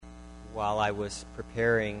while I was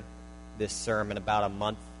preparing this sermon about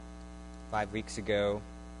 5 weeks ago,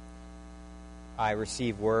 I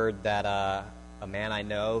received word that a man I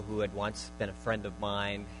know who had once been a friend of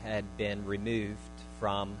mine had been removed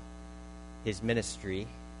from his ministry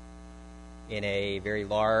in a very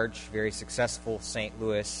large, very successful St.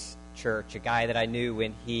 Louis church, a guy that I knew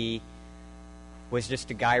when he was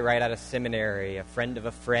just a guy right out of seminary, a friend of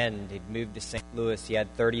a friend. He'd moved to St. Louis. He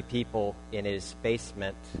had 30 people in his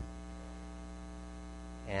basement.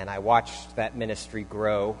 And I watched that ministry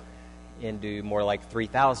grow into more like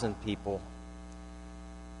 3,000 people.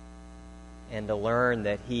 And to learn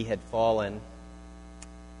that he had fallen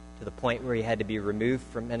to the point where he had to be removed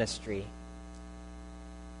from ministry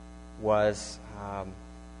was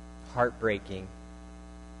heartbreaking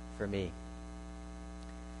for me.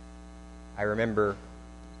 I remember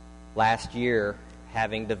last year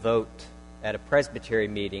having to vote at a Presbytery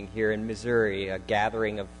meeting here in Missouri, a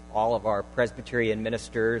gathering of all of our Presbyterian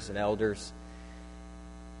ministers and elders.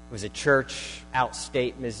 It was a church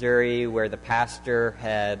outstate Missouri where the pastor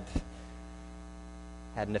had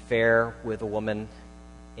an affair with a woman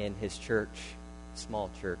in his church, small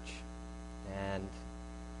church. And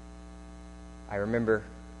I remember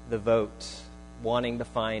the vote, wanting to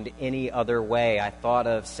find any other way. I thought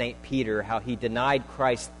of St. Peter, how he denied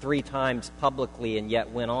Christ 3 times publicly and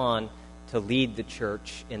yet went on to lead the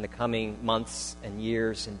church in the coming months and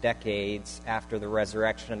years and decades after the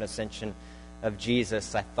resurrection and ascension of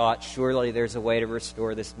Jesus. I thought, surely there's a way to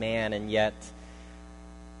restore this man, and yet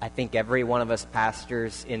I think every one of us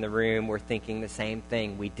pastors in the room were thinking the same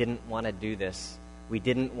thing. We didn't want to do this. We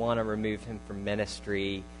didn't want to remove him from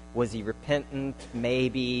ministry. Was he repentant?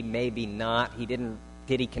 Maybe, maybe not.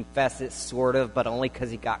 Did he confess it? Sort of, but only because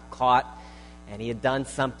he got caught. And he had done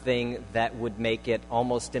something that would make it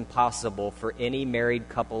almost impossible for any married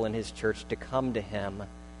couple in his church to come to him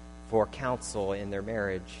for counsel in their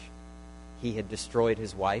marriage. He had destroyed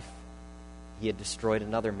his wife. He had destroyed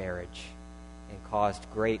another marriage and caused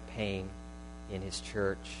great pain in his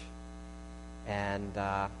church. And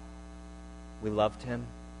we loved him.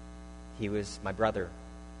 He was my brother.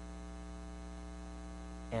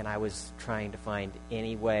 And I was trying to find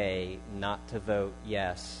any way not to vote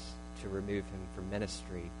yes to remove him from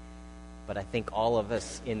ministry. But I think all of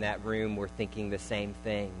us in that room were thinking the same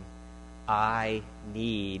thing. I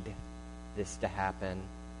need this to happen,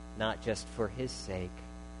 not just for his sake,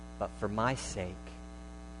 but for my sake,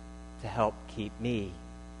 to help keep me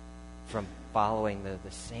from following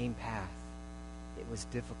the same path. It was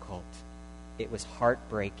difficult. It was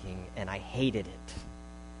heartbreaking, and I hated it.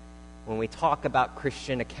 When we talk about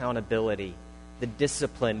Christian accountability, the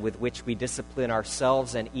discipline with which we discipline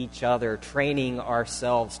ourselves and each other, training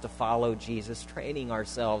ourselves to follow Jesus,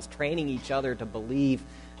 training each other to believe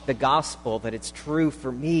the gospel, that it's true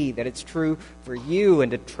for me, that it's true for you, and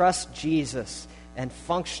to trust Jesus and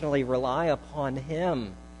functionally rely upon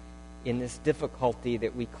him in this difficulty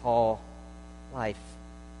that we call life.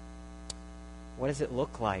 What does it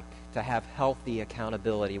look like to have healthy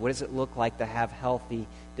accountability? What does it look like to have healthy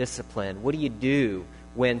discipline? What do you do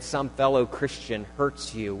when some fellow Christian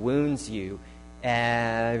hurts you, wounds you,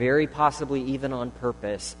 very possibly even on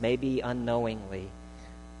purpose, maybe unknowingly?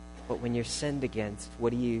 But when you're sinned against,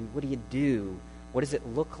 what do you do? What does it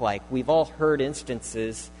look like? We've all heard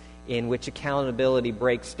instances in which accountability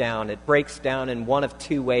breaks down. It breaks down in one of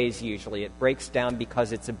 2 ways usually. It breaks down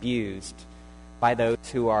because it's abused by those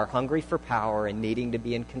who are hungry for power and needing to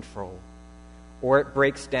be in control. Or it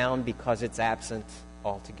breaks down because it's absent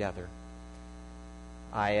altogether.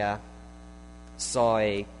 I saw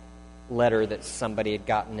a letter that somebody had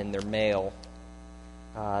gotten in their mail.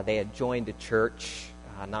 They had joined a church,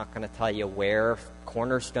 I'm not going to tell you where,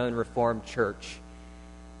 Cornerstone Reformed Church.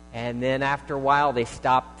 And then after a while, they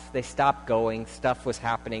stopped going. Stuff was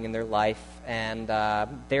happening in their life, and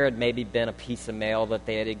there had maybe been a piece of mail that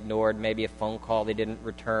they had ignored, maybe a phone call they didn't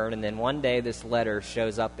return, and then one day this letter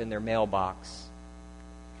shows up in their mailbox.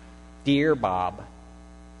 Dear Bob,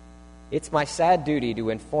 it's my sad duty to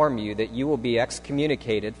inform you that you will be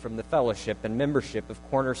excommunicated from the fellowship and membership of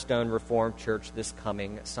Cornerstone Reformed Church this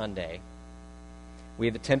coming Sunday. We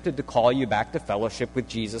have attempted to call you back to fellowship with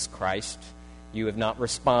Jesus Christ. You have not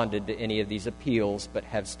responded to any of these appeals, but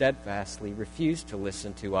have steadfastly refused to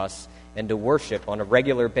listen to us and to worship on a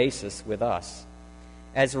regular basis with us.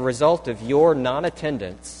 As a result of your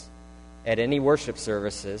non-attendance at any worship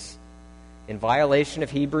services, in violation of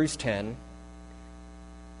Hebrews 10,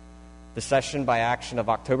 the session by action of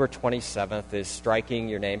October 27th is striking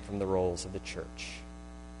your name from the rolls of the church.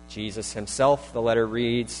 Jesus himself, the letter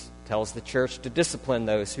reads, tells the church to discipline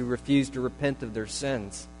those who refuse to repent of their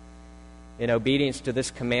sins. In obedience to this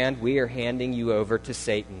command, we are handing you over to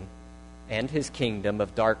Satan and his kingdom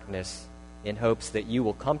of darkness in hopes that you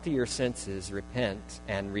will come to your senses, repent,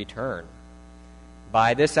 and return.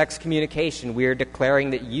 By this excommunication, we are declaring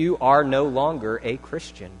that you are no longer a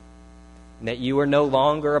Christian, and that you are no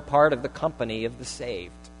longer a part of the company of the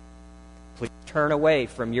saved. Please turn away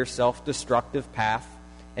from your self-destructive path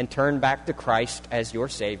and turn back to Christ as your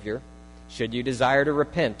Savior. Should you desire to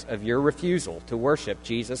repent of your refusal to worship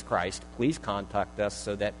Jesus Christ, please contact us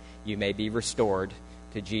so that you may be restored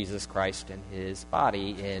to Jesus Christ and his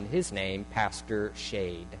body. In his name, Pastor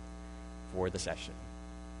Shade, for the session.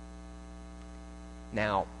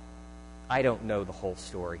 Now, I don't know the whole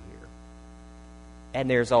story here, and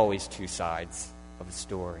there's always two sides of a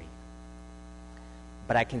story.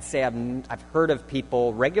 But I can say I've heard of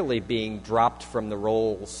people regularly being dropped from the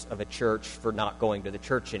rolls of a church for not going to the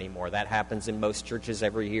church anymore. That happens in most churches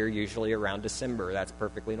every year, usually around December. That's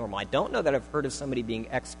perfectly normal. I don't know that I've heard of somebody being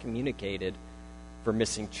excommunicated for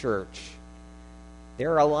missing church.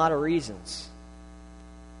 There are a lot of reasons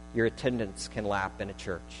your attendance can lap in a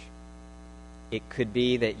church. It could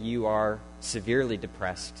be that you are severely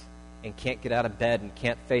depressed and can't get out of bed and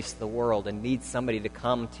can't face the world and need somebody to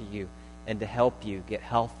come to you and to help you get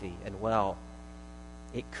healthy and well.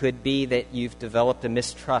 It could be that you've developed a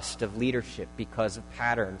mistrust of leadership because of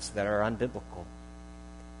patterns that are unbiblical.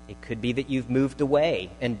 It could be that you've moved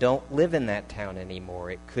away and don't live in that town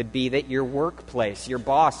anymore. It could be that your workplace, your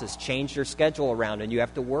boss has changed your schedule around and you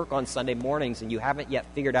have to work on Sunday mornings and you haven't yet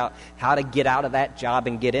figured out how to get out of that job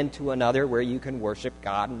and get into another where you can worship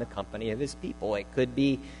God in the company of his people. It could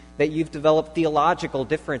be that you've developed theological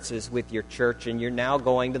differences with your church and you're now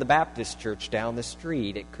going to the Baptist church down the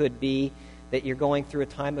street. It could be that you're going through a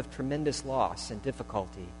time of tremendous loss and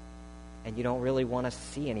difficulty and you don't really want to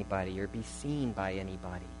see anybody or be seen by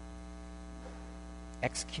anybody.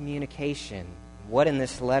 Excommunication, what in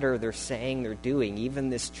this letter they're saying they're doing, even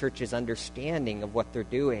this church's understanding of what they're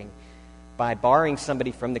doing, by barring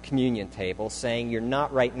somebody from the communion table, saying you're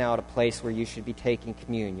not right now at a place where you should be taking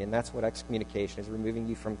communion. That's what excommunication is, removing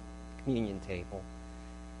you from the communion table.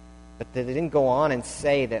 But they didn't go on and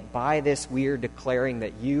say that by this we are declaring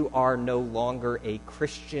that you are no longer a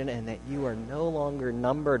Christian and that you are no longer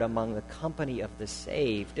numbered among the company of the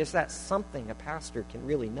saved. Is that something a pastor can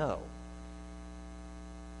really know?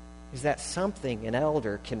 Is that something an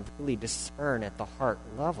elder can really discern at the heart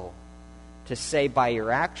level? To say by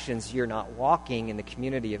your actions you're not walking in the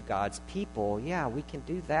community of God's people, yeah, we can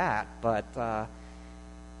do that, but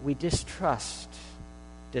we distrust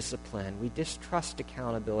discipline. We distrust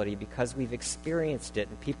accountability because we've experienced it,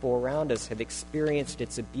 and people around us have experienced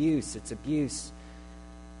its abuse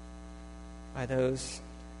by those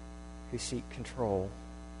who seek control.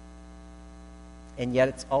 And yet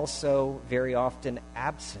it's also very often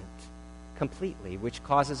absent completely, which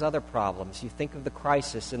causes other problems. You think of the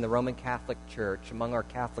crisis in the Roman Catholic Church among our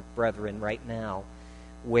Catholic brethren right now,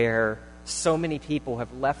 where so many people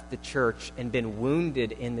have left the church and been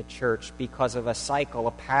wounded in the church because of a cycle,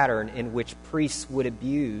 a pattern in which priests would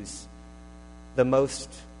abuse the most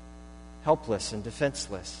helpless and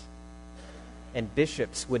defenseless. And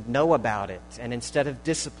bishops would know about it, and instead of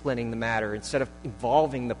disciplining the matter, instead of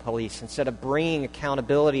involving the police, instead of bringing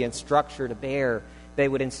accountability and structure to bear, they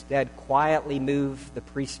would instead quietly move the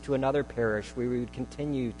priest to another parish where we would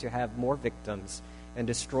continue to have more victims and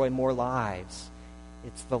destroy more lives.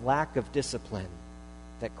 It's the lack of discipline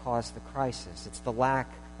that caused the crisis. It's the lack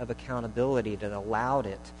of accountability that allowed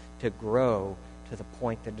it to grow to the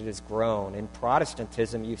point that it has grown. In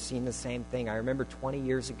Protestantism, you've seen the same thing. I remember 20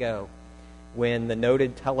 years ago when the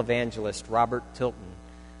noted televangelist Robert Tilton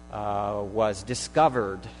was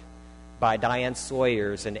discovered by Diane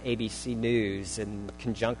Sawyers and ABC News in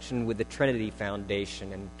conjunction with the Trinity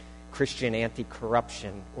Foundation and Christian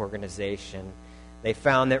Anti-Corruption Organization. They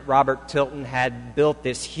found that Robert Tilton had built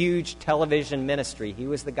this huge television ministry. He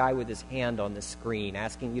was the guy with his hand on the screen,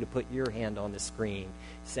 asking you to put your hand on the screen,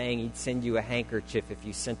 saying he'd send you a handkerchief if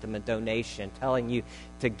you sent him a donation, telling you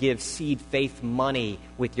to give Seed Faith money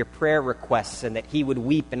with your prayer requests, and that he would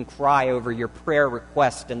weep and cry over your prayer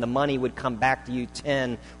request, and the money would come back to you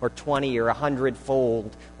 10 or 20 or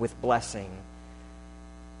 100-fold with blessing.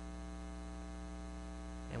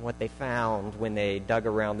 And what they found when they dug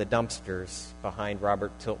around the dumpsters behind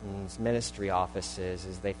Robert Tilton's ministry offices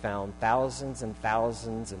is they found thousands and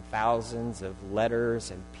thousands and thousands of letters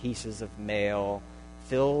and pieces of mail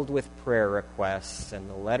filled with prayer requests, and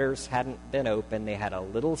the letters hadn't been opened. They had a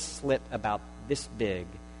little slit about this big,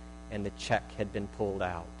 and the check had been pulled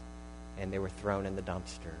out, and they were thrown in the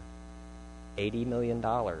dumpster. $80 million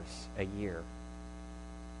a year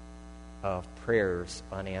of prayers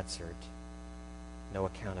unanswered. no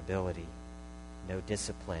accountability, no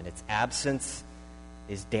discipline. Its absence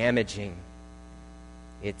is damaging.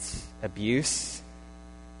 Its abuse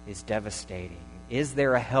is devastating. Is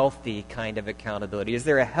there a healthy kind of accountability? Is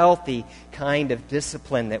there a healthy kind of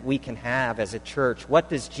discipline that we can have as a church? What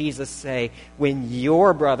does Jesus say when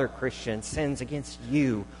your brother Christian sins against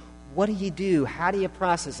you? What do you do? How do you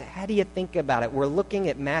process it? How do you think about it? We're looking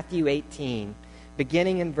at Matthew 18,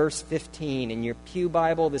 beginning in verse 15. In your pew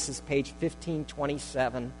Bible, this is page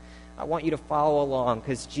 1527. I want you to follow along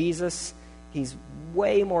because Jesus, he's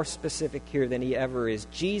way more specific here than he ever is.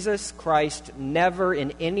 Jesus Christ never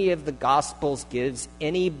in any of the Gospels gives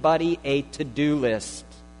anybody a to-do list.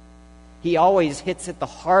 He always hits at the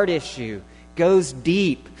heart issue, goes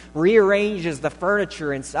deep, rearranges the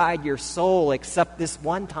furniture inside your soul, except this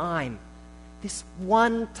one time. This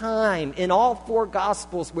one time in all four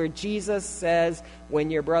Gospels where Jesus says,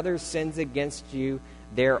 when your brother sins against you,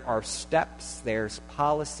 there are steps, there's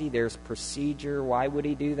policy, there's procedure. Why would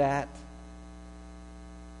he do that?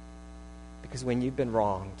 Because when you've been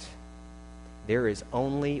wronged, there is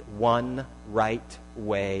only one right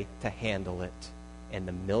way to handle it, and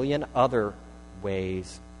the million other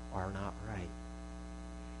ways are not right.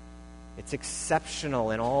 It's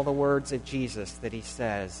exceptional in all the words of Jesus that he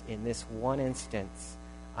says, in this one instance,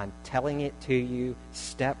 I'm telling it to you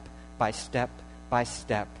step by step by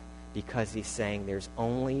step, because he's saying there's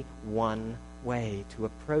only one way to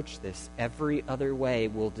approach this. Every other way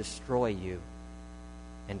will destroy you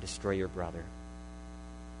and destroy your brother.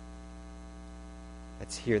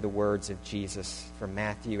 Let's hear the words of Jesus from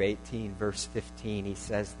Matthew 18, verse 15. He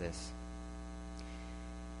says this: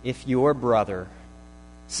 if your brother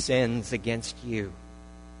sins against you,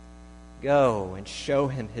 go and show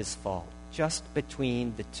him his fault, just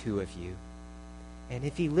between the two of you. And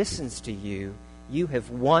if he listens to you, you have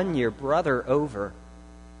won your brother over.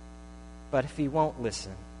 But if he won't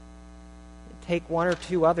listen, take one or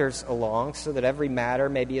two others along, so that every matter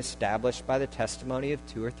may be established by the testimony of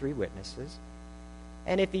 2 or 3 witnesses.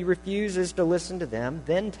 And if he refuses to listen to them,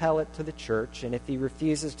 then tell it to the church. And if he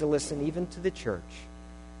refuses to listen even to the church,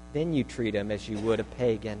 then you treat him as you would a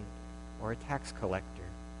pagan or a tax collector.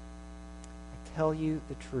 I tell you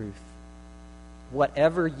the truth.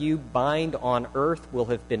 Whatever you bind on earth will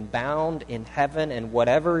have been bound in heaven, and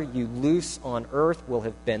whatever you loose on earth will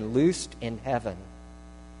have been loosed in heaven.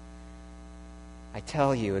 I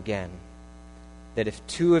tell you again that if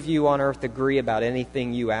 2 of you on earth agree about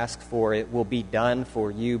anything you ask for, it will be done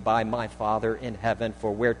for you by my Father in heaven.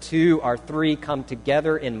 For where 2 or 3 come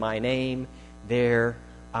together in my name, there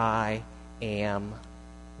I am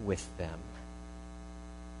with them.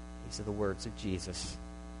 These are the words of Jesus,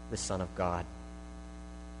 the Son of God.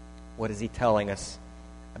 What is he telling us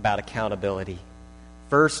about accountability?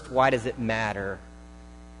 First, why does it matter?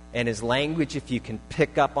 And his language, if you can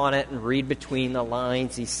pick up on it and read between the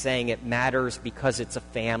lines, he's saying it matters because it's a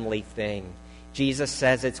family thing. Jesus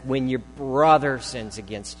says it's when your brother sins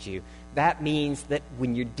against you. That means that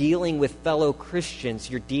when you're dealing with fellow Christians,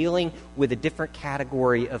 you're dealing with a different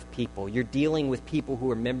category of people. You're dealing with people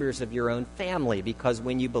who are members of your own family, because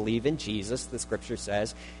when you believe in Jesus, the Scripture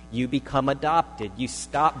says, you become adopted. You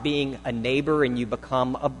stop being a neighbor and you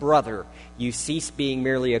become a brother. You cease being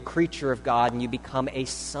merely a creature of God and you become a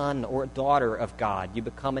son or a daughter of God. You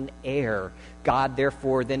become an heir. God,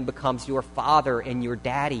 therefore, then becomes your father and your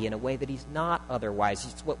daddy in a way that he's not otherwise.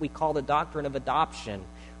 It's what we call the doctrine of adoption,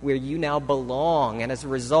 where you now belong, and as a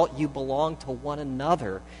result, you belong to one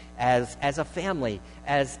another as a family,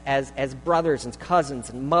 as brothers and cousins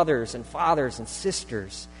and mothers and fathers and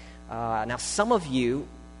sisters. Now, some of you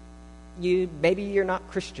maybe you're not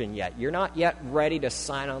Christian yet. You're not yet ready to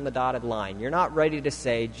sign on the dotted line. You're not ready to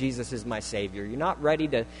say, Jesus is my Savior. You're not ready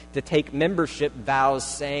to take membership vows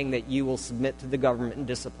saying that you will submit to the government and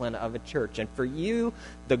discipline of a church. And for you,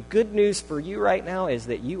 the good news for you right now is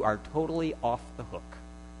that you are totally off the hook,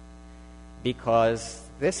 because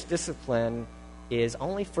this discipline is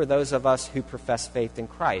only for those of us who profess faith in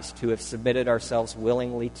Christ, who have submitted ourselves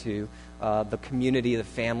willingly to the community, the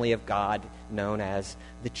family of God known as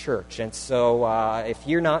the church. And so if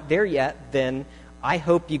you're not there yet, then I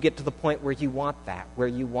hope you get to the point where you want that, where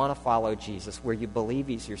you want to follow Jesus, where you believe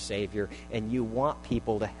he's your Savior, and you want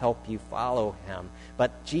people to help you follow him.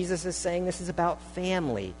 But Jesus is saying this is about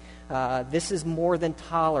family. This is more than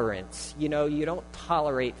tolerance. You know, you don't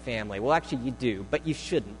tolerate family. Well, actually, you do, but you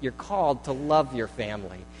shouldn't. You're called to love your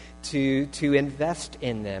family, to invest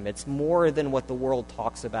in them. It's more than what the world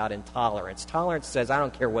talks about in tolerance. Tolerance says, I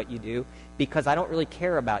don't care what you do because I don't really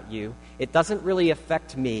care about you. It doesn't really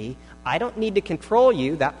affect me. I don't need to control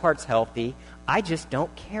you. That part's healthy. I just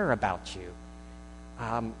don't care about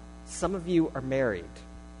you. Some of you are married.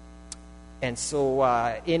 And so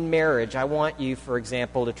in marriage, I want you, for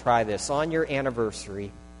example, to try this. On your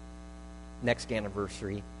anniversary, next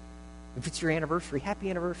anniversary, if it's your anniversary, happy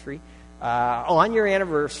anniversary. On your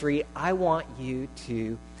anniversary, I want you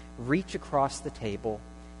to reach across the table,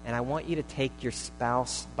 and I want you to take your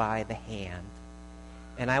spouse by the hand.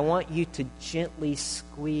 And I want you to gently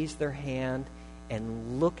squeeze their hand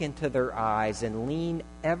and look into their eyes and lean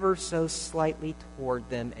ever so slightly toward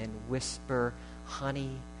them and whisper,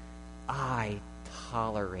 "Honey, I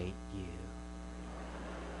tolerate you."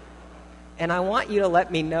 And I want you to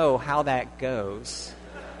let me know how that goes.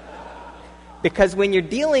 Because when you're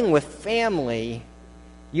dealing with family,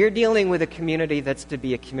 you're dealing with a community that's to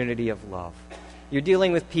be a community of love. You're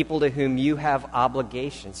dealing with people to whom you have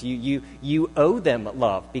obligations. You owe them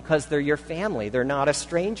love because they're your family. They're not a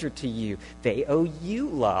stranger to you. They owe you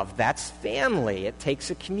love. That's family. It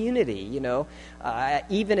takes a community,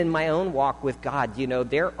 Even in my own walk with God,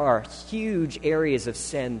 there are huge areas of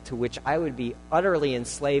sin to which I would be utterly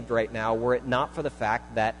enslaved right now were it not for the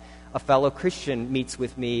fact that a fellow Christian meets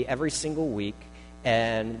with me every single week,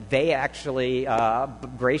 and they actually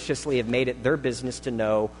graciously have made it their business to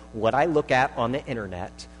know what I look at on the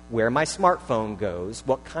internet, where my smartphone goes,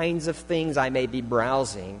 what kinds of things I may be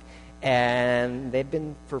browsing. And they've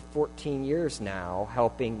been for 14 years now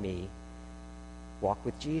helping me walk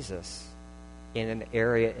with Jesus in an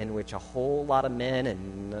area in which a whole lot of men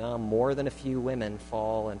and more than a few women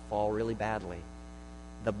fall really badly.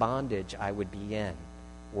 The bondage I would be in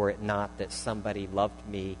were it not that somebody loved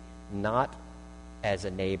me not as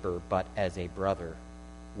a neighbor, but as a brother,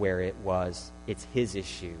 where it's his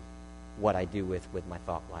issue, what I do with my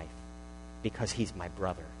thought life, because he's my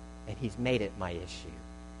brother, and he's made it my issue.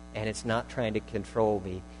 And it's not trying to control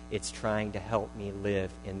me, it's trying to help me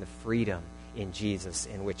live in the freedom in Jesus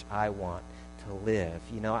in which I want to live.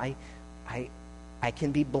 I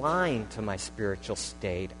can be blind to my spiritual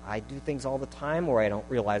state. I do things all the time where I don't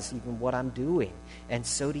realize even what I'm doing. And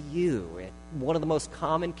so do you. One of the most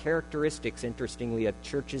common characteristics, interestingly, of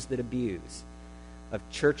churches that abuse, of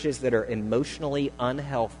churches that are emotionally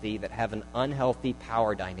unhealthy, that have an unhealthy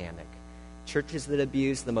power dynamic, churches that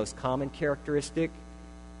abuse, the most common characteristic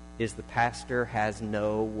is the pastor has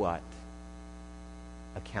no what?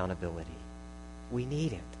 Accountability. We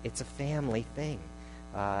need it. It's a family thing.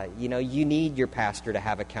 You need your pastor to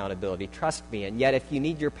have accountability. Trust me. And yet, if you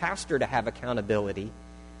need your pastor to have accountability,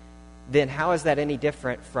 then how is that any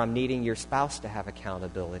different from needing your spouse to have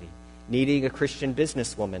accountability? Needing a Christian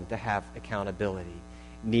businesswoman to have accountability?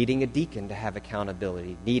 Needing a deacon to have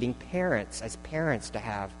accountability? Needing parents as parents to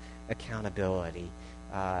have accountability?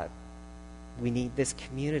 We need this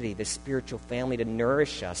community, this spiritual family to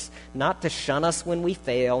nourish us, not to shun us when we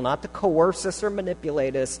fail, not to coerce us or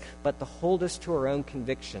manipulate us, but to hold us to our own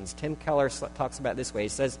convictions. Tim Keller talks about it this way. He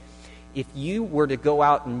says, if you were to go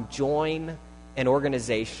out and join an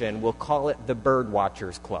organization, we'll call it the Bird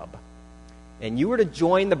Watchers Club, and you were to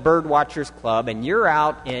join the Bird Watchers Club, and you're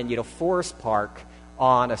out in Forest Park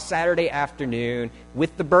on a Saturday afternoon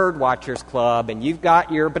with the Bird Watchers Club, and you've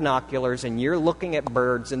got your binoculars and you're looking at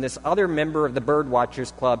birds, and this other member of the Bird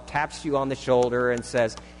Watchers Club taps you on the shoulder and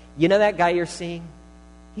says, "You know that guy you're seeing?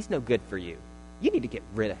 He's no good for you. You need to get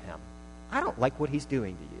rid of him. I don't like what he's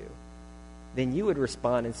doing to you." Then you would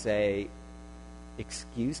respond and say,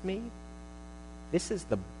 "Excuse me? This is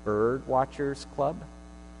the Bird Watchers Club,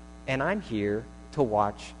 and I'm here to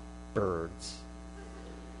watch birds."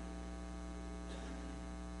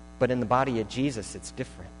 But in the body of Jesus, it's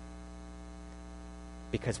different.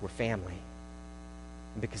 Because we're family.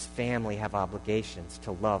 And because family have obligations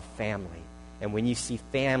to love family. And when you see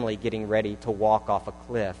family getting ready to walk off a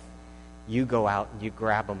cliff, you go out and you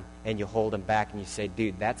grab them and you hold them back and you say,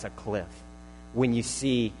 "Dude, that's a cliff." When you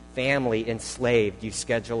see family enslaved, you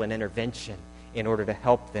schedule an intervention in order to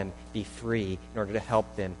help them be free, in order to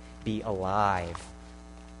help them be alive.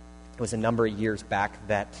 It was a number of years back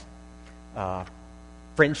that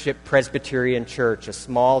Friendship Presbyterian Church, a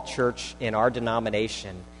small church in our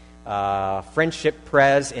denomination, Friendship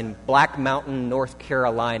Pres in Black Mountain, North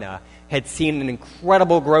Carolina, had seen an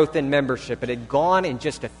incredible growth in membership. It had gone in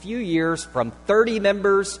just a few years from 30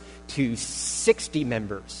 members to 60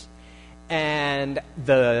 members. And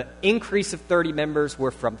the increase of 30 members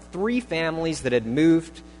were from 3 families that had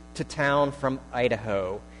moved to town from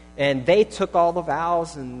Idaho. And they took all the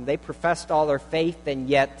vows and they professed all their faith, and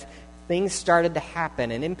yet things started to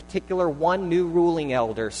happen, and in particular, one new ruling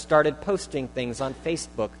elder started posting things on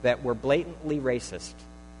Facebook that were blatantly racist,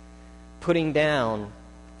 putting down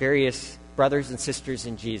various brothers and sisters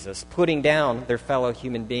in Jesus, putting down their fellow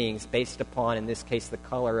human beings based upon, in this case, the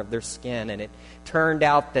color of their skin. And it turned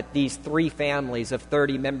out that these 3 families of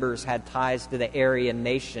 30 members had ties to the Aryan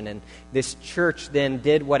nation, and this church then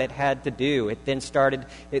did what it had to do. It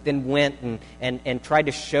then went and tried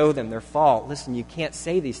to show them their fault. Listen, you can't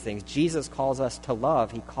say these things. Jesus calls us to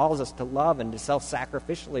love. He calls us to love and to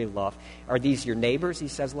self-sacrificially love. Are these your neighbors? He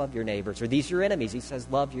says, love your neighbors. Are these your enemies? He says,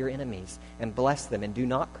 love your enemies and bless them and do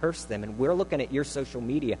not curse them. And we're looking at your social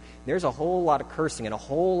media. There's a whole lot of cursing and a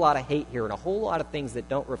whole lot of hate here and a whole lot of things that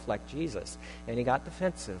don't reflect Jesus. And he got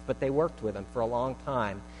defensive, but they worked with him for a long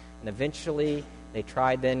time. And eventually they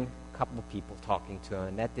tried then a couple of people talking to him,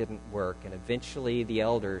 and that didn't work. And eventually the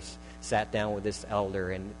elders sat down with this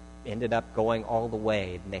elder and ended up going all the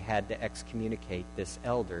way, and they had to excommunicate this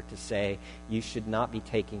elder to say, you should not be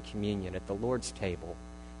taking communion at the Lord's table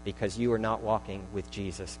because you are not walking with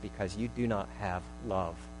Jesus, because you do not have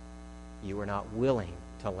love. You are not willing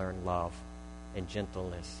to learn love and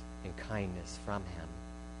gentleness and kindness from him.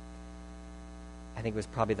 I think it was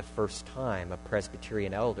probably the first time a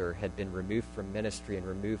Presbyterian elder had been removed from ministry and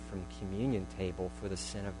removed from communion table for the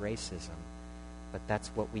sin of racism. But that's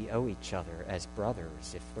what we owe each other as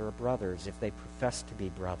brothers, if they're brothers, if they profess to be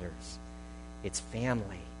brothers. It's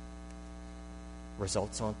family.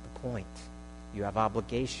 Results on the point. You have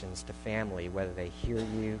obligations to family, whether they hear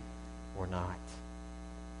you or not.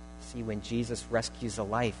 See, when Jesus rescues a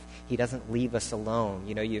life, he doesn't leave us alone.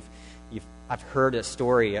 You know, I've heard a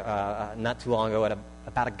story not too long ago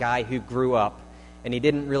about a guy who grew up, and he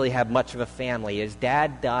didn't really have much of a family. His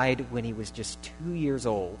dad died when he was just 2 years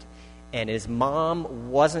old, and his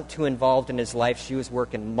mom wasn't too involved in his life. She was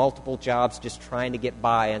working multiple jobs just trying to get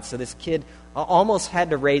by, and so this kid almost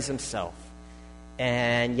had to raise himself.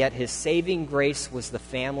 And yet his saving grace was the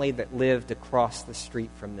family that lived across the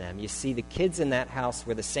street from them. You see, the kids in that house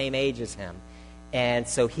were the same age as him. And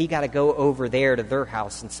so he got to go over there to their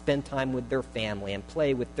house and spend time with their family and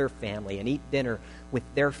play with their family and eat dinner with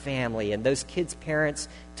their family. And those kids' parents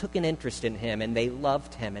took an interest in him, and they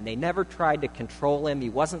loved him, and they never tried to control him. He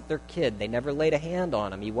wasn't their kid. They never laid a hand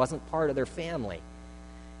on him. He wasn't part of their family.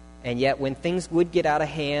 And yet when things would get out of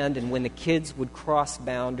hand and when the kids would cross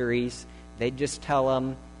boundaries, they'd just tell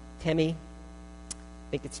him, Timmy, I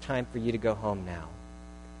think it's time for you to go home now.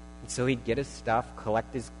 And so he'd get his stuff,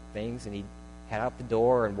 collect his things, and he'd head out the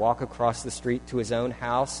door and walk across the street to his own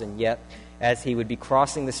house. And yet, as he would be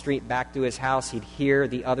crossing the street back to his house, he'd hear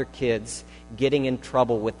the other kids getting in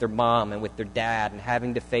trouble with their mom and with their dad and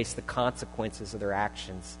having to face the consequences of their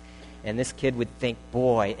actions. And this kid would think,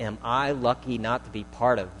 boy, am I lucky not to be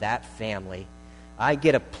part of that family. I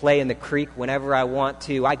get to play in the creek whenever I want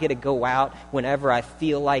to. I get to go out whenever I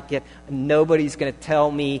feel like it. Nobody's going to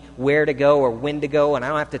tell me where to go or when to go, and I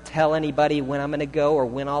don't have to tell anybody when I'm going to go or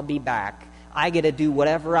when I'll be back. I get to do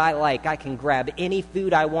whatever I like. I can grab any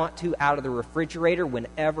food I want to out of the refrigerator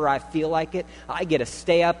whenever I feel like it. I get to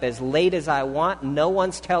stay up as late as I want. No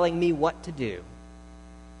one's telling me what to do.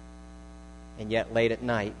 And yet late at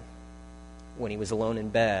night, when he was alone in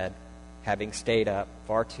bed, having stayed up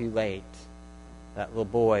far too late, that little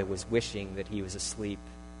boy was wishing that he was asleep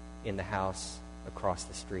in the house across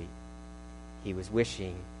the street. He was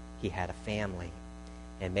wishing he had a family.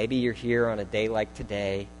 And maybe you're here on a day like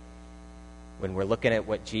today when we're looking at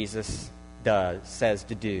what Jesus says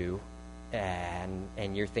to do,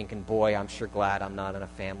 and you're thinking, boy, I'm sure glad I'm not in a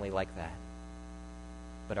family like that.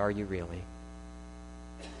 But are you really?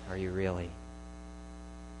 Are you really?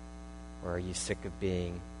 Or are you sick of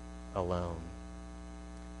being alone?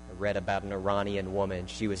 I read about an Iranian woman.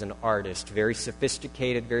 She was an artist, very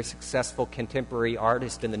sophisticated, very successful contemporary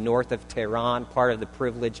artist in the north of Tehran, part of the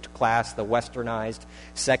privileged class, the westernized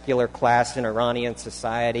secular class in Iranian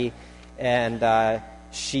society. And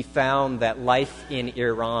she found that life in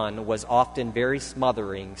Iran was often very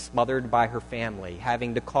smothered by her family,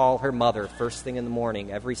 having to call her mother first thing in the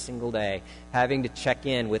morning every single day, having to check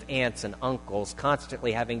in with aunts and uncles,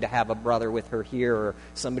 constantly having to have a brother with her here or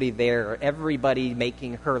somebody there, or everybody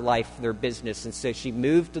making her life their business. And so she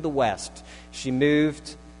moved to the West. She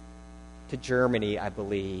moved to Germany, I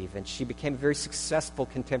believe, and she became a very successful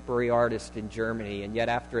contemporary artist in Germany. And yet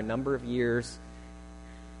after a number of years,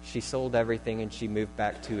 she sold everything and she moved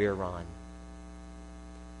back to Iran.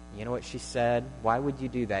 You know what she said? Why would you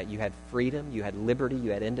do that? You had freedom, you had liberty, you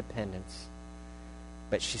had independence.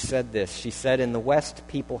 But she said this. She said, in the West,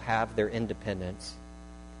 people have their independence,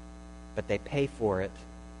 but they pay for it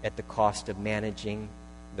at the cost of managing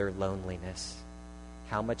their loneliness.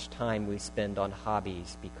 How much time we spend on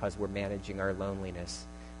hobbies because we're managing our loneliness,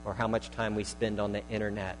 or how much time we spend on the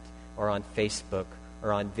internet or on Facebook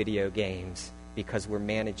or on video games because we're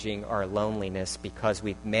managing our loneliness, because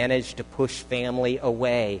we've managed to push family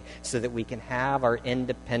away so that we can have our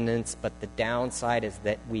independence, but the downside is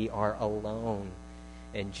that we are alone.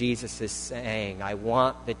 And Jesus is saying, I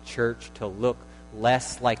want the church to look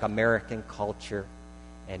less like American culture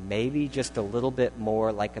and maybe just a little bit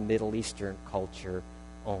more like a Middle Eastern culture,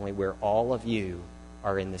 only where all of you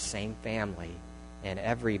are in the same family, and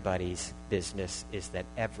everybody's business is that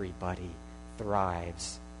everybody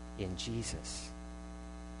thrives in Jesus.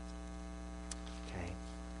 Okay.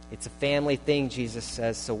 It's a family thing, Jesus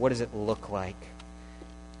says, so what does it look like?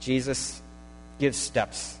 Jesus gives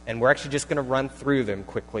steps, and we're actually just going to run through them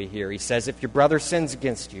quickly here. He says, if your brother sins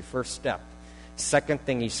against you, first step. Second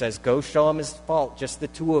thing he says, go show him his fault, just the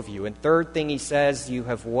two of you. And third thing he says, you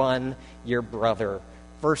have won your brother.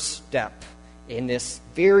 First step in this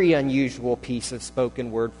very unusual piece of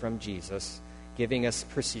spoken word from Jesus, giving us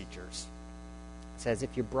procedures. It says,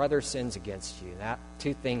 if your brother sins against you, that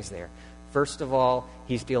two things there. First of all,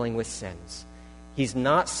 he's dealing with sins. He's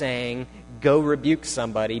not saying, go rebuke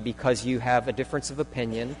somebody because you have a difference of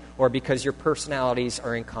opinion, or because your personalities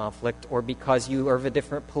are in conflict, or because you are of a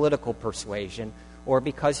different political persuasion, or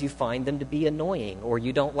because you find them to be annoying, or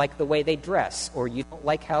you don't like the way they dress, or you don't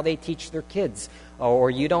like how they teach their kids,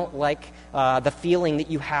 or you don't like the feeling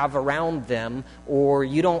that you have around them, or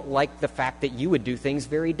you don't like the fact that you would do things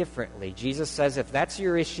very differently. Jesus says if that's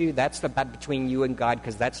your issue, that's the battle between you and God,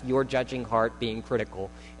 because that's your judging heart being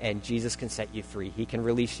critical, and Jesus can set you free. He can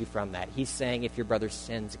release you from that. He's saying if your brother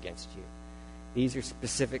sins against you. These are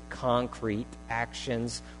specific, concrete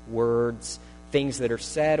actions, words, things that are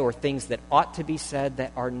said or things that ought to be said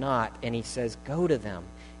that are not. And he says, go to them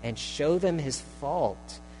and show them his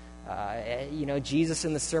fault. Jesus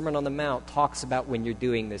in the Sermon on the Mount talks about when you're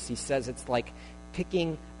doing this. He says it's like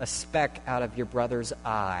picking a speck out of your brother's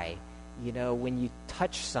eye. When you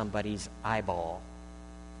touch somebody's eyeball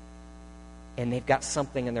and they've got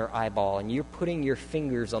something in their eyeball and you're putting your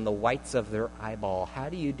fingers on the whites of their eyeball, how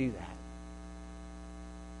do you do that?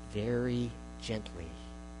 Very gently.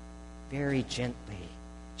 Very gently.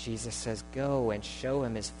 Jesus says, go and show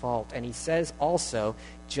him his fault. And he says also,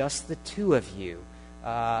 just the two of you.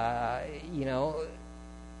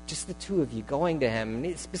 Just the two of you going to him.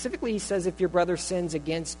 And specifically, he says, if your brother sins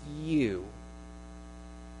against you.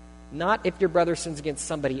 Not if your brother sins against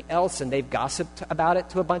somebody else and they've gossiped about it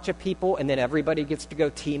to a bunch of people and then everybody gets to go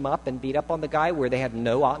team up and beat up on the guy where they have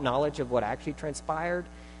no knowledge of what actually transpired.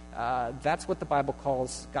 That's what the Bible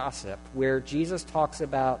calls gossip, where Jesus talks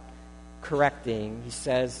about correcting. He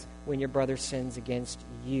says, when your brother sins against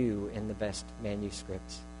you in the best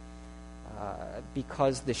manuscripts.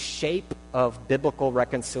 Because the shape of biblical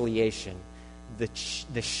reconciliation,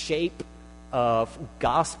 the shape of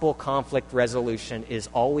gospel conflict resolution is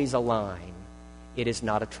always a line. It is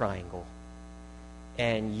not a triangle.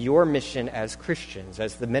 And your mission as Christians,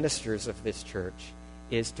 as the ministers of this church,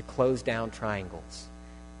 is to close down triangles.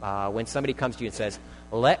 When somebody comes to you and says,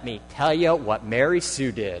 let me tell you what Mary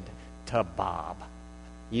Sue did to Bob,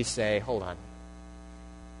 you say, hold on.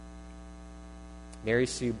 Mary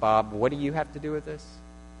Sue, Bob, what do you have to do with this?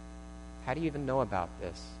 How do you even know about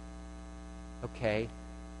this? Okay,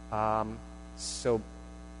 so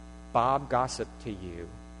Bob gossiped to you,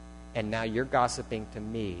 and now you're gossiping to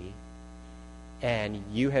me, and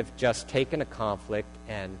you have just taken a conflict,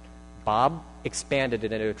 and Bob expanded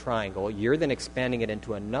it into a triangle. You're then expanding it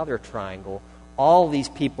into another triangle. All these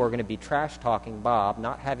people are going to be trash-talking Bob,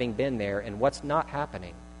 not having been there, and what's not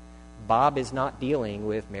happening? Bob is not dealing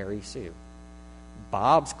with Mary Sue.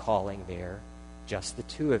 Bob's calling there, just the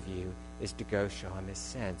two of you, is to go show him his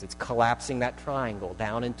sins. It's collapsing that triangle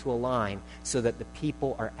down into a line so that the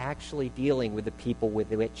people are actually dealing with the people with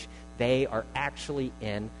which they are actually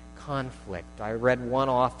in conflict. I read one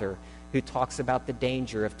author who talks about the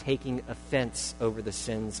danger of taking offense over the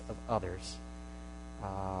sins of others.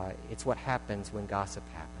 It's what happens when gossip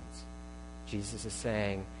happens. Jesus is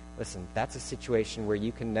saying, listen, that's a situation where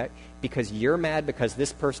you can, because you're mad because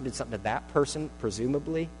this person did something to that person,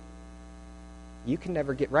 presumably, you can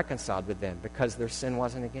never get reconciled with them because their sin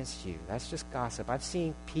wasn't against you. That's just gossip. I've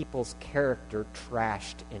seen people's character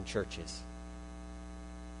trashed in churches.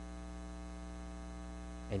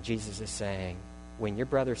 And Jesus is saying, when your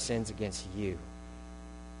brother sins against you,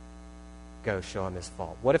 go show him his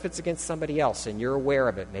fault. What if it's against somebody else and you're aware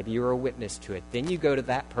of it? Maybe you're a witness to it. Then you go to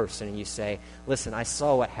that person and you say, listen, I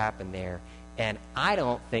saw what happened there, and I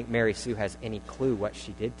don't think Mary Sue has any clue what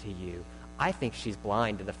she did to you. I think she's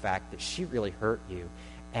blind to the fact that she really hurt you.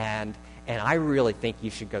 And I really think you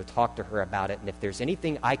should go talk to her about it. And if there's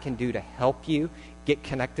anything I can do to help you get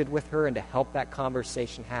connected with her and to help that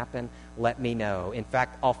conversation happen, let me know. In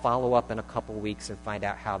fact, I'll follow up in a couple weeks and find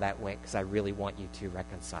out how that went, because I really want you to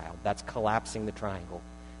reconcile. That's collapsing the triangle.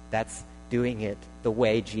 That's doing it the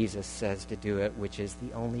way Jesus says to do it, which is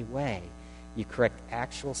the only way. You correct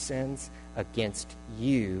actual sins against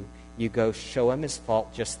you. You go show him his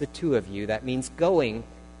fault, just the two of you. That means going,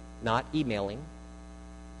 not emailing.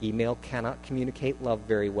 Email cannot communicate love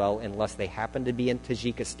very well unless they happen to be in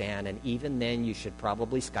Tajikistan, and even then you should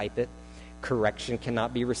probably Skype it. Correction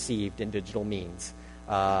cannot be received in digital means.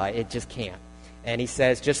 It just can't. And he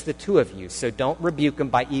says, just the two of you. So don't rebuke him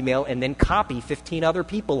by email and then copy 15 other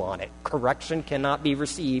people on it. Correction cannot be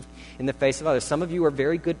received in the face of others. Some of you are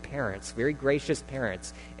very good parents, very gracious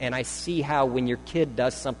parents. And I see how when your kid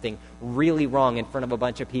does something really wrong in front of a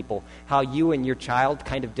bunch of people, how you and your child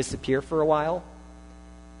kind of disappear for a while.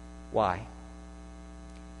 Why?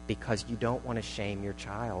 Because you don't want to shame your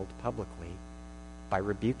child publicly by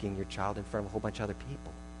rebuking your child in front of a whole bunch of other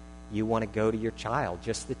people. You want to go to your child,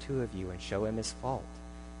 just the two of you, and show him his fault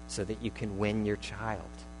so that you can win your child.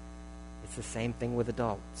 It's the same thing with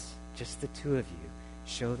adults. Just the two of you.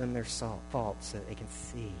 Show them their fault so that they can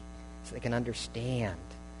see, so they can understand.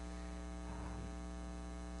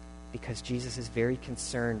 Because Jesus is very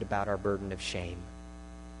concerned about our burden of shame.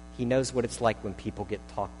 He knows what it's like when people get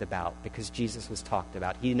talked about, because Jesus was talked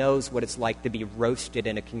about. He knows what it's like to be roasted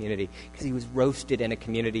in a community, because he was roasted in a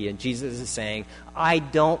community. And Jesus is saying, I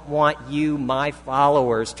don't want you, my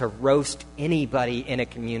followers, to roast anybody in a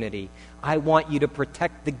community. I want you to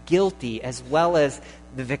protect the guilty as well as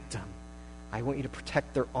the victim. I want you to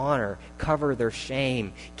protect their honor, cover their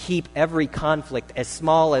shame, keep every conflict as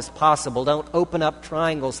small as possible. Don't open up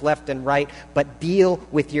triangles left and right, but deal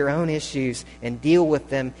with your own issues and deal with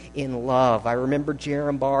them in love. I remember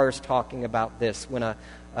Jerram Bars talking about this when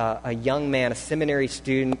a young man, a seminary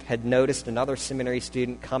student, had noticed another seminary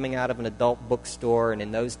student coming out of an adult bookstore, and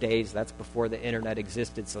in those days, that's before the internet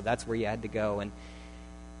existed, so that's where you had to go.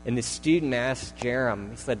 And the student asked Jerram,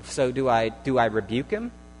 he said, so do I rebuke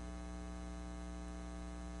him?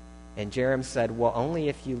 And Jerram said, well, only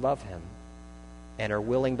if you love him and are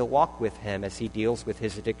willing to walk with him as he deals with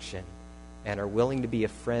his addiction and are willing to be a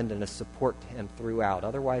friend and a support to him throughout.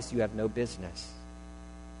 Otherwise, you have no business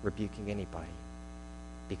rebuking anybody,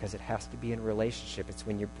 because it has to be in relationship. It's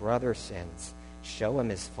when your brother sins, show him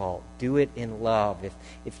his fault. Do it in love.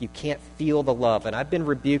 If you can't feel the love, and I've been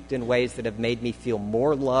rebuked in ways that have made me feel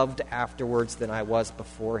more loved afterwards than I was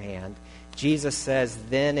beforehand, Jesus says,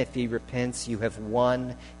 then if he repents, you have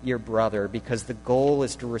won your brother, because the goal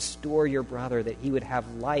is to restore your brother, that he would have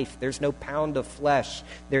life. There's no pound of flesh.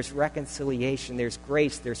 There's reconciliation. There's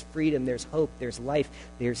grace. There's freedom. There's hope. There's life.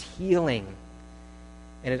 There's healing.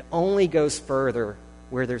 And it only goes further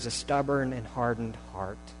where there's a stubborn and hardened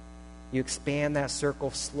heart. You expand that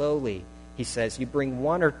circle slowly, he says. You bring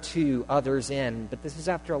one or two others in, but this is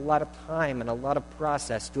after a lot of time and a lot of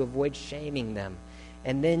process to avoid shaming them.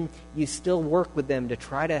 And then you still work with them to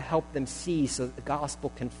try to help them see so that the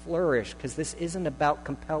gospel can flourish, because this isn't about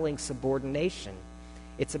compelling subordination.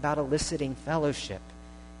 It's about eliciting fellowship.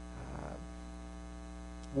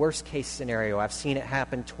 Worst case scenario, I've seen it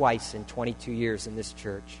happen twice in 22 years in this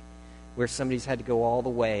church, where somebody's had to go all the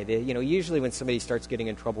way. Usually when somebody starts getting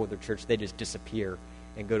in trouble with their church, they just disappear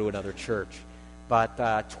and go to another church.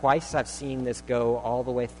 But twice I've seen this go all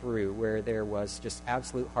the way through, where there was just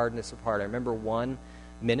absolute hardness of heart. I remember one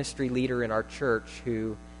ministry leader in our church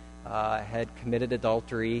who had committed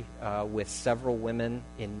adultery with several women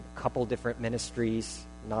in a couple different ministries,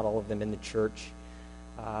 not all of them in the church,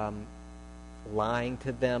 lying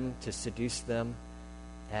to them to seduce them,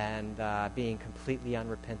 and being completely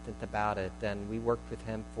unrepentant about it. And we worked with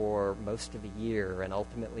him for most of a year, and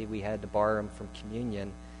ultimately we had to bar him from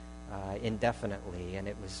communion indefinitely, and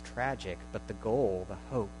it was tragic. But the goal, the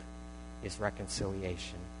hope, is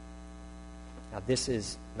reconciliation. Now, this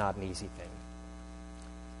is not an easy thing.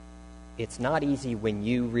 It's not easy when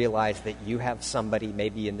you realize that you have somebody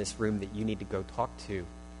maybe in this room that you need to go talk to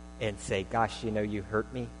and say, gosh, you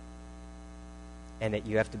hurt me. And that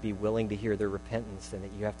you have to be willing to hear their repentance, and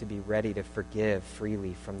that you have to be ready to forgive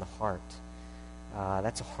freely from the heart.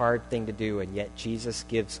 That's a hard thing to do, and yet Jesus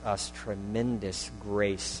gives us tremendous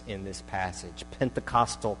grace in this passage,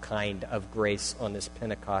 Pentecostal kind of grace on this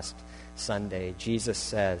Pentecost Sunday. Jesus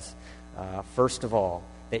says, first of all,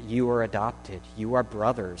 that you are adopted. You are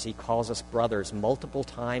brothers. He calls us brothers multiple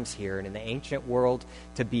times here. And in the ancient world,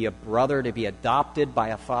 to be a brother, to be adopted by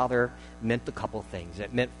a father, meant a couple things.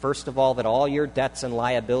 It meant, first of all, that all your debts and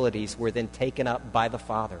liabilities were then taken up by the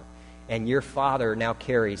father. And your Father now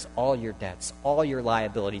carries all your debts, all your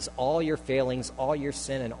liabilities, all your failings, all your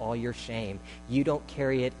sin, and all your shame. You don't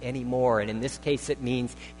carry it anymore. And in this case, it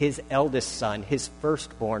means his eldest son, his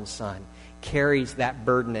firstborn son, carries that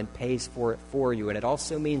burden and pays for it for you. And it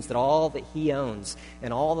also means that all that he owns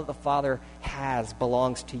and all that the Father has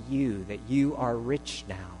belongs to you, that you are rich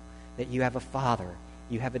now, that you have a Father.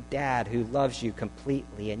 You have a dad who loves you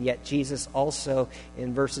completely. And yet Jesus also,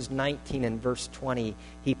 in verses 19 and verse 20,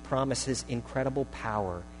 he promises incredible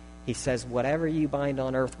power. He says, whatever you bind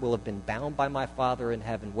on earth will have been bound by my Father in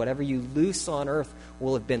heaven. Whatever you loose on earth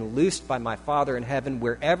will have been loosed by my Father in heaven.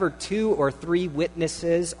 Wherever 2 or 3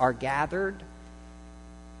 witnesses are gathered,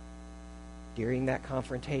 during that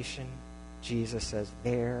confrontation, Jesus says,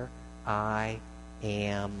 there I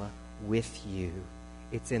am with you.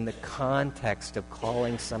 It's in the context of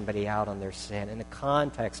calling somebody out on their sin, in the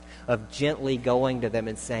context of gently going to them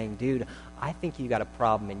and saying, dude, I think you got a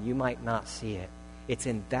problem and you might not see it. It's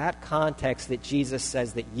in that context that Jesus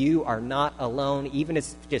says that you are not alone. Even if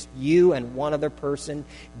it's just you and one other person,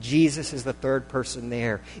 Jesus is the third person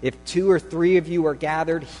there. If 2 or 3 of you are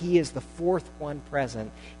gathered, he is the fourth one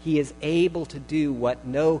present. He is able to do what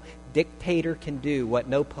no dictator can do, what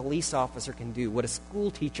no police officer can do, what a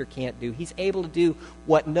school teacher can't do. He's able to do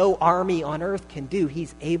what no army on earth can do.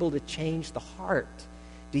 He's able to change the heart.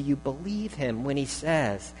 Do you believe him when he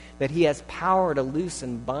says that he has power to loose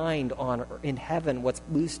and bind in heaven what's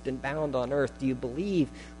loosed and bound on earth? Do you believe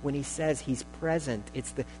when he says he's present?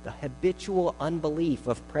 It's the habitual unbelief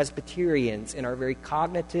of Presbyterians in our very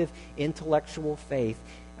cognitive, intellectual faith.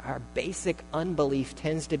 Our basic unbelief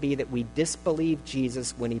tends to be that we disbelieve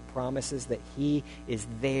Jesus when he promises that he is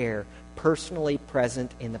there, personally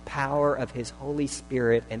present in the power of his Holy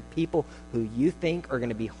Spirit, and people who you think are going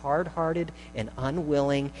to be hard-hearted and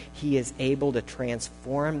unwilling, he is able to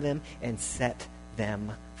transform them and set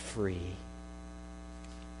them free.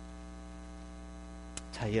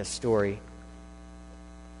 I'll tell you a story,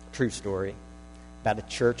 true story, about a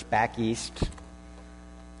church back east.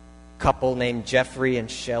 Couple named Jeffrey and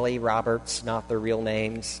Shelley Roberts, not their real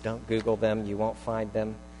names. Don't Google them. You won't find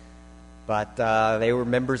them. But they were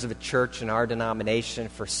members of a church in our denomination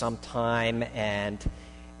for some time.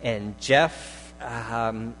 And Jeff,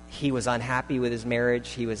 he was unhappy with his marriage.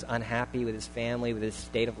 He was unhappy with his family, with his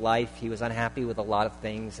state of life. He was unhappy with a lot of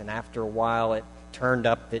things. And after a while, it turned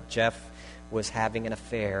up that Jeff was having an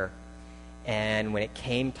affair. And when it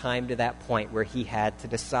came time to that point where he had to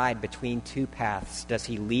decide between 2 paths, does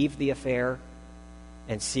he leave the affair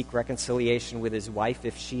and seek reconciliation with his wife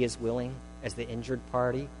if she is willing as the injured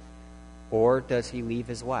party? Or does he leave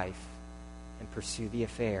his wife and pursue the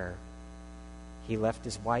affair? He left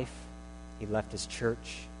his wife, he left his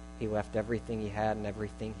church, he left everything he had and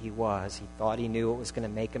everything he was. He thought he knew what was going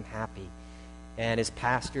to make him happy. And his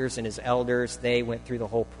pastors and his elders, they went through the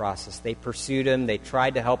whole process. They pursued him. They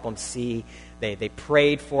tried to help him see. They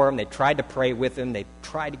prayed for him. They tried to pray with him. They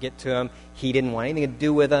tried to get to him. He didn't want anything to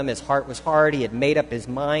do with them. His heart was hard. He had made up his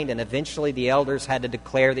mind. And eventually the elders had to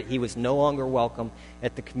declare that he was no longer welcome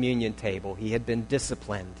at the communion table. He had been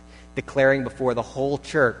disciplined, declaring before the whole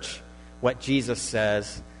church what Jesus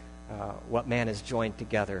says, what man has joined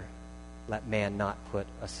together, let man not put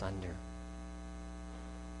asunder.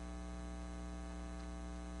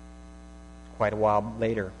 Quite a while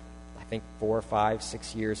later, I think 4, 5,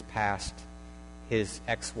 6 years passed, his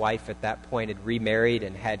ex-wife at that point had remarried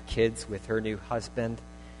and had kids with her new husband.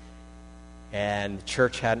 And the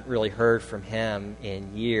church hadn't really heard from him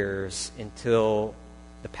in years until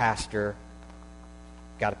the pastor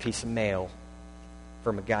got a piece of mail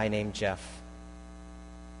from a guy named Jeff.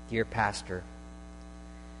 Dear Pastor,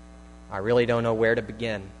 I really don't know where to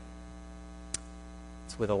begin.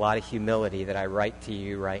 It's with a lot of humility that I write to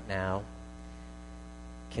you right now.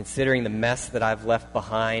 Considering the mess that I've left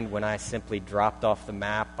behind when I simply dropped off the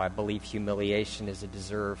map, I believe humiliation is a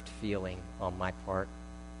deserved feeling on my part.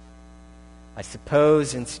 I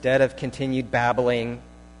suppose instead of continued babbling,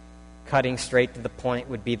 cutting straight to the point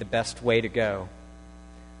would be the best way to go.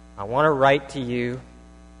 I want to write to you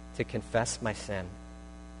to confess my sin.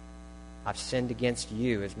 I've sinned against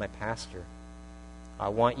you as my pastor. I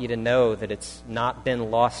want you to know that it's not been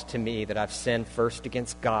lost to me that I've sinned first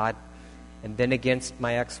against God and then against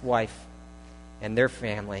my ex-wife and their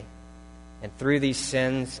family. And through these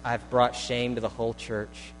sins, I've brought shame to the whole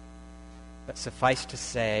church. But suffice to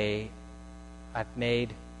say, I've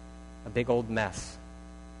made a big old mess.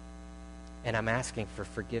 And I'm asking for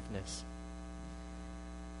forgiveness.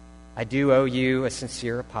 I do owe you a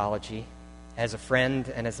sincere apology. As a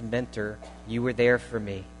friend and as a mentor, you were there for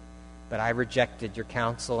me. But I rejected your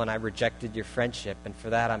counsel and I rejected your friendship. And for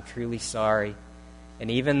that, I'm truly sorry.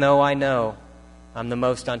 And even though I know I'm the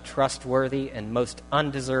most untrustworthy and most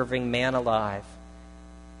undeserving man alive,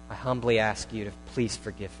 I humbly ask you to please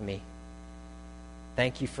forgive me.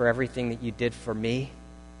 Thank you for everything that you did for me.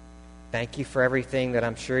 Thank you for everything that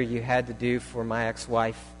I'm sure you had to do for my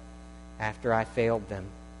ex-wife after I failed them.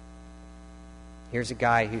 Here's a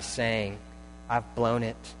guy who's saying, I've blown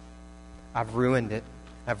it. I've ruined it.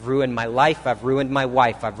 I've ruined my life. I've ruined my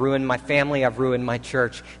wife. I've ruined my family. I've ruined my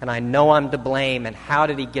church. And I know I'm to blame. And how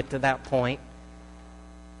did he get to that point?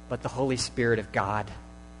 But the Holy Spirit of God,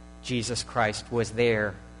 Jesus Christ, was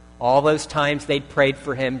there. All those times they'd prayed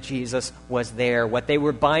for him, Jesus was there. What they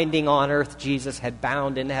were binding on earth, Jesus had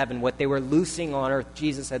bound in heaven. What they were loosing on earth,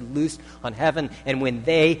 Jesus had loosed on heaven. And when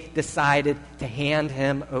they decided to hand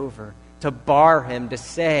him over, to bar him, to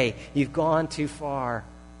say, you've gone too far,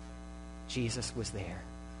 Jesus was there.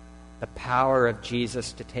 The power of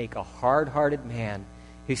Jesus to take a hard-hearted man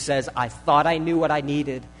who says, I thought I knew what I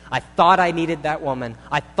needed. I thought I needed that woman.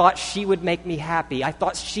 I thought she would make me happy. I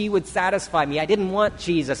thought she would satisfy me. I didn't want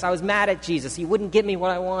Jesus. I was mad at Jesus. He wouldn't give me what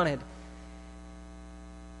I wanted.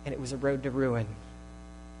 And it was a road to ruin.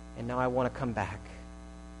 And now I want to come back.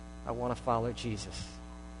 I want to follow Jesus.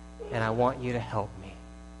 And I want you to help me.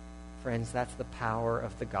 Friends, that's the power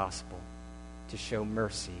of the gospel, to show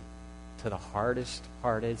mercy to the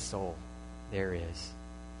hardest-hearted soul there is.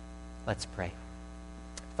 Let's pray.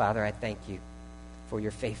 Father, I thank you for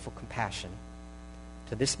your faithful compassion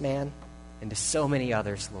to this man and to so many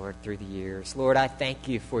others, Lord, through the years. Lord, I thank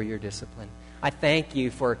you for your discipline. I thank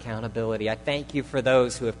you for accountability. I thank you for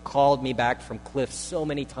those who have called me back from cliffs so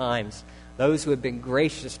many times, those who have been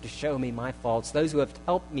gracious to show me my faults, those who have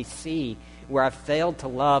helped me see where I've failed to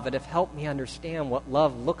love and have helped me understand what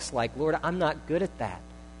love looks like. Lord, I'm not good at that.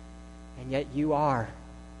 And yet you are,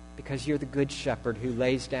 because you're the good shepherd who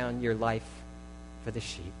lays down your life for the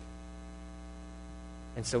sheep.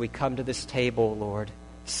 And so we come to this table, Lord,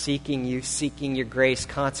 seeking you, seeking your grace,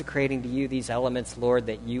 consecrating to you these elements, Lord,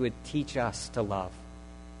 that you would teach us to love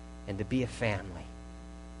and to be a family.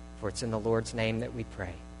 For it's in the Lord's name that we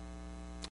pray.